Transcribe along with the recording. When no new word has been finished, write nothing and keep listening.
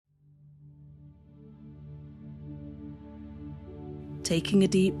taking a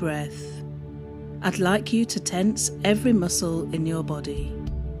deep breath, I'd like you to tense every muscle in your body,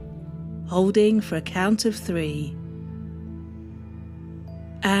 holding for a count of 3,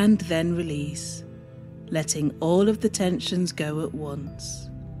 and then release, letting all of the tensions go at once.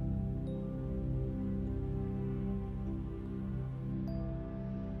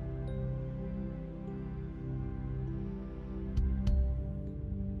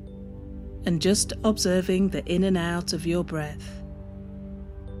 And just observing the in and out of your breath.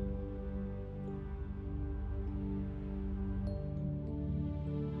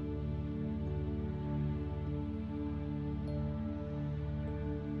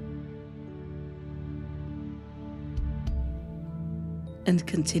 And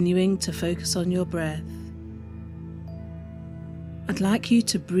continuing to focus on your breath, I'd like you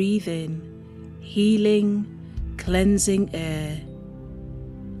to breathe in healing, cleansing air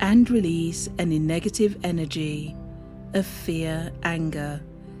and release any negative energy of fear, anger,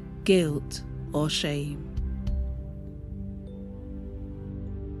 guilt, or shame.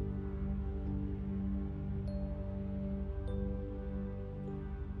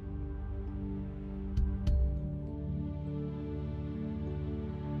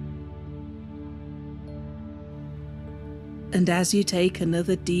 And as you take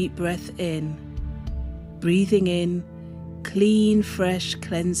another deep breath in, breathing in clean, fresh,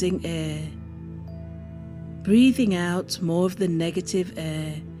 cleansing air, breathing out more of the negative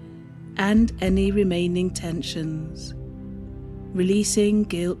air and any remaining tensions, releasing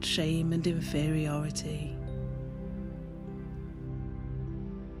guilt, shame, and inferiority.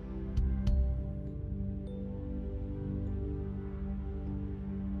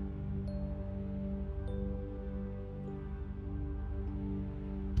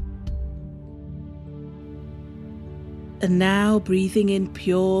 And now breathing in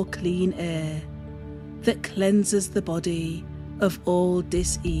pure, clean air that cleanses the body of all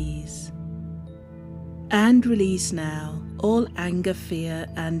dis-ease. And release now all anger, fear,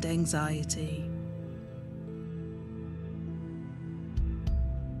 and anxiety.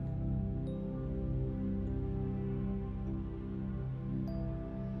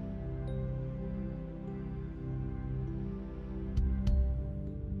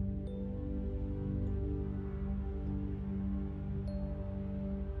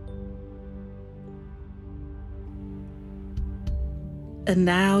 And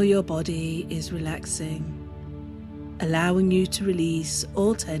now your body is relaxing, allowing you to release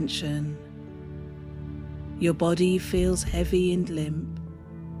all tension. Your body feels heavy and limp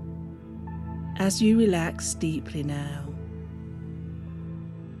as you relax deeply now.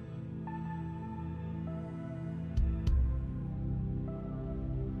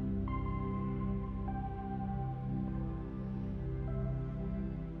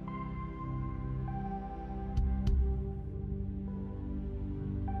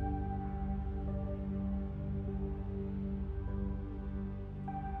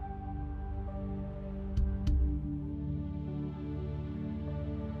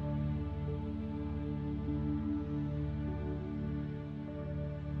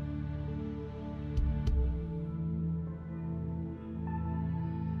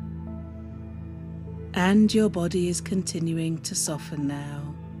 And your body is continuing to soften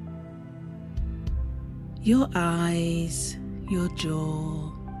now. Your eyes, your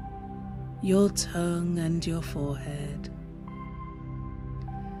jaw, your tongue and your forehead,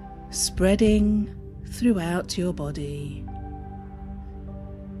 spreading throughout your body,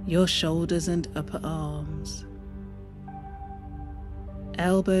 your shoulders and upper arms,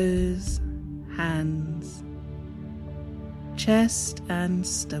 elbows, hands, chest and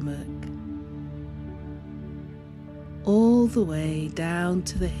stomach, all the way down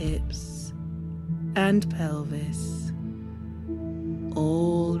to the hips and pelvis,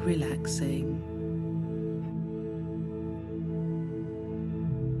 all relaxing.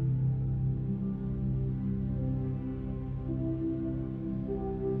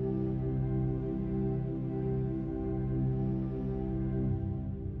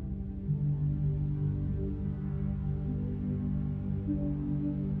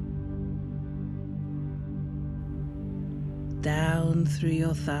 Down through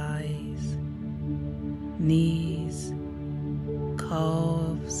your thighs, knees,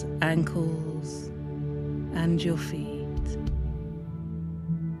 calves, ankles, and your feet.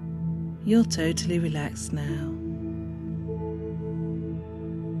 You're totally relaxed now.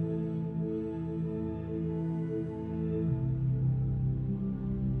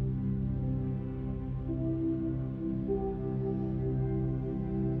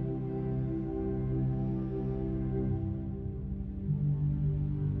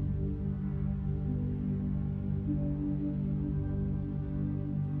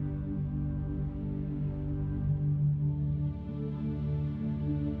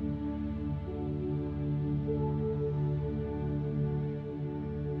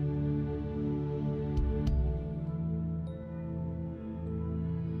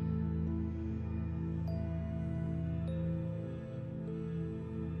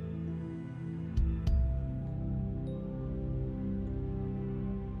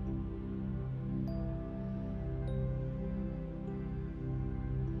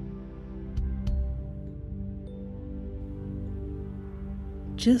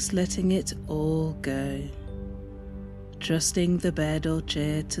 just letting it all go, trusting the bed or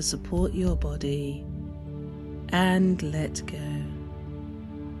chair to support your body, and let go.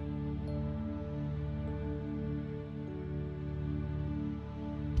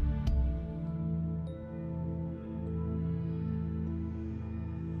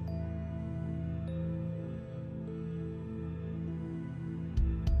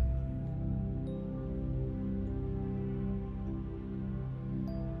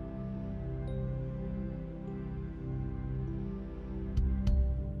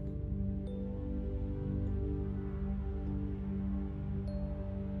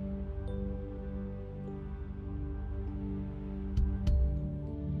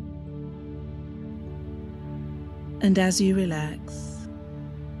 And as you relax,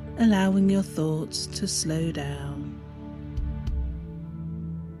 allowing your thoughts to slow down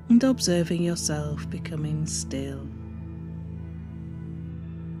and observing yourself becoming still.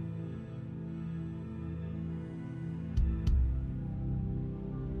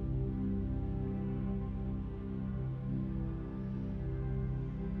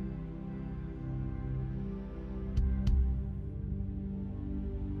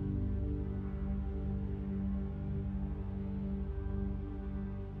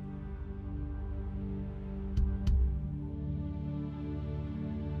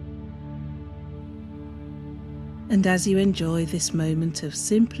 And as you enjoy this moment of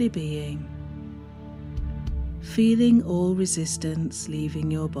simply being, feeling all resistance leaving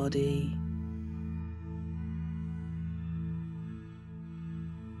your body,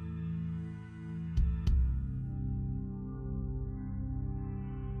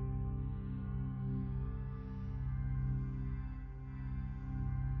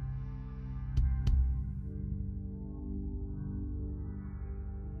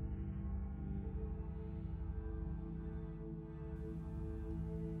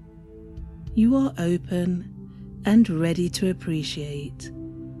 you are open and ready to appreciate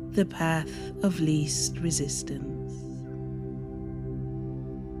the path of least resistance.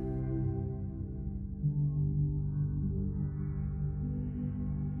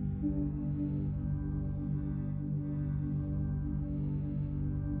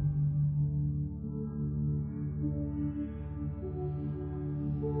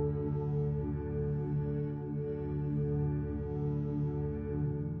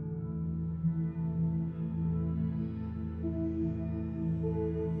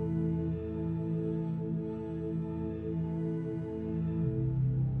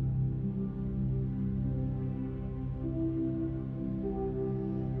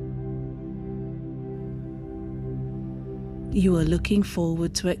 You are looking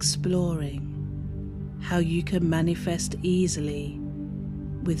forward to exploring how you can manifest easily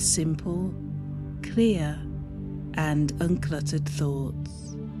with simple, clear, and uncluttered thoughts.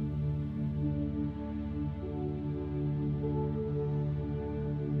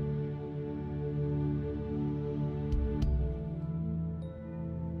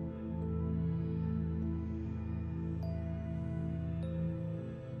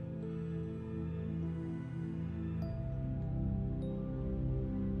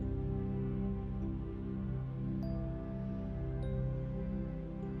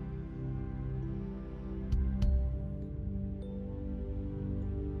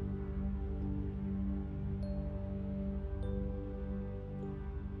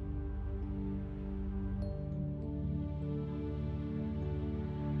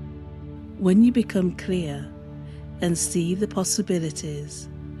 When you become clear and see the possibilities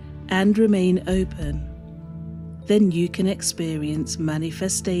and remain open, then you can experience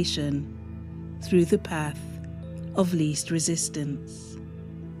manifestation through the path of least resistance.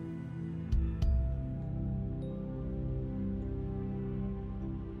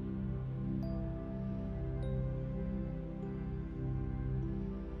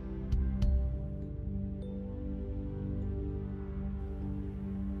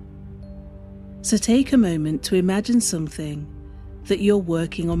 So take a moment to imagine something that you're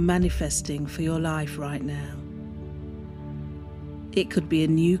working on manifesting for your life right now. It could be a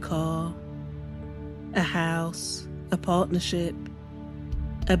new car, a house, a partnership,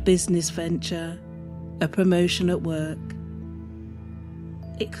 a business venture, a promotion at work.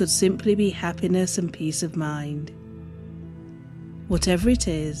 It could simply be happiness and peace of mind. Whatever it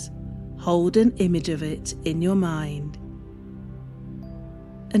is, hold an image of it in your mind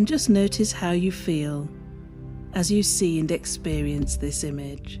and just notice how you feel as you see and experience this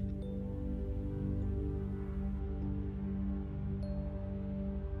image.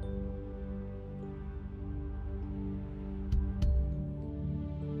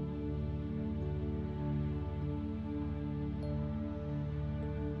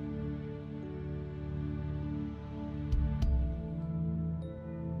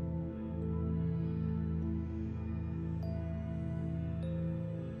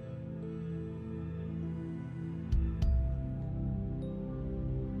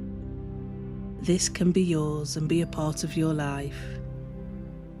 this can be yours and be a part of your life.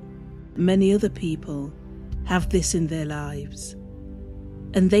 Many other people have this in their lives,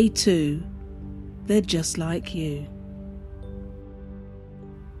 and they too, they're just like you.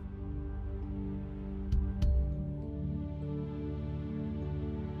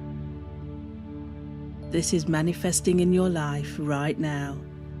 This is manifesting in your life right now.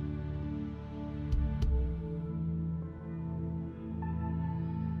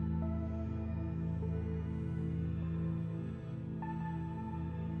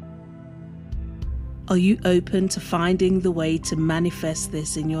 Are you open to finding the way to manifest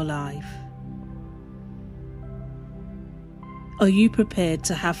this in your life? Are you prepared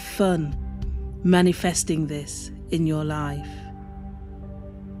to have fun manifesting this in your life?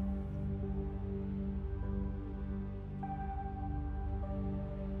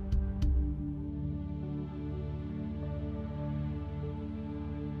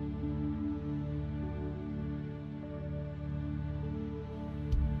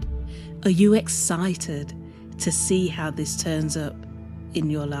 Are you excited to see how this turns up in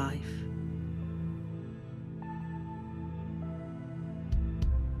your life?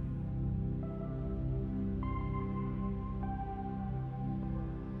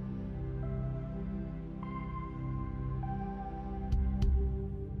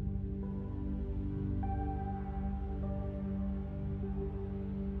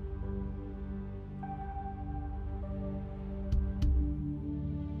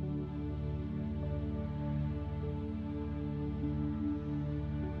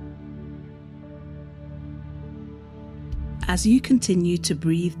 As you continue to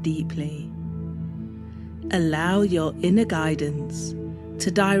breathe deeply, allow your inner guidance to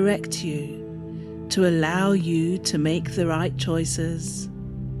direct you, to allow you to make the right choices,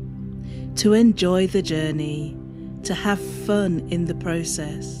 to enjoy the journey, to have fun in the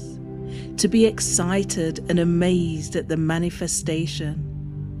process, to be excited and amazed at the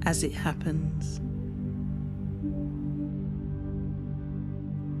manifestation as it happens.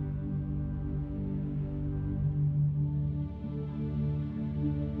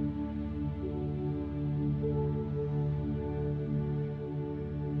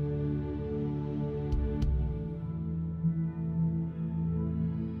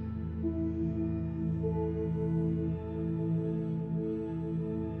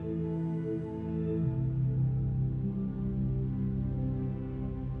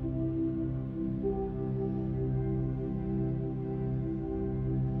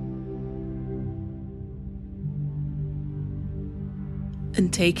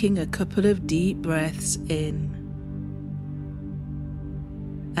 And taking a couple of deep breaths in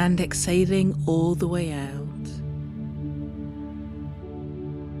and exhaling all the way out.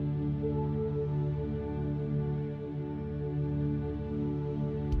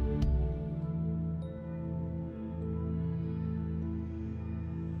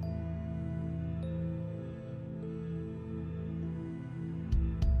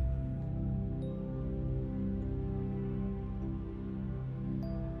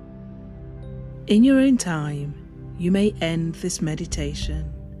 In your own time, you may end this meditation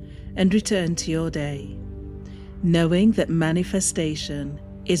and return to your day, knowing that manifestation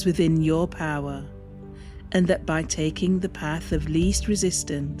is within your power, and that by taking the path of least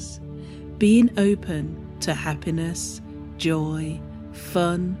resistance, being open to happiness, joy,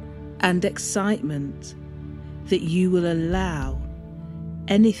 fun, and excitement, that you will allow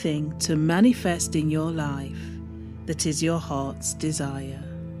anything to manifest in your life that is your heart's desire.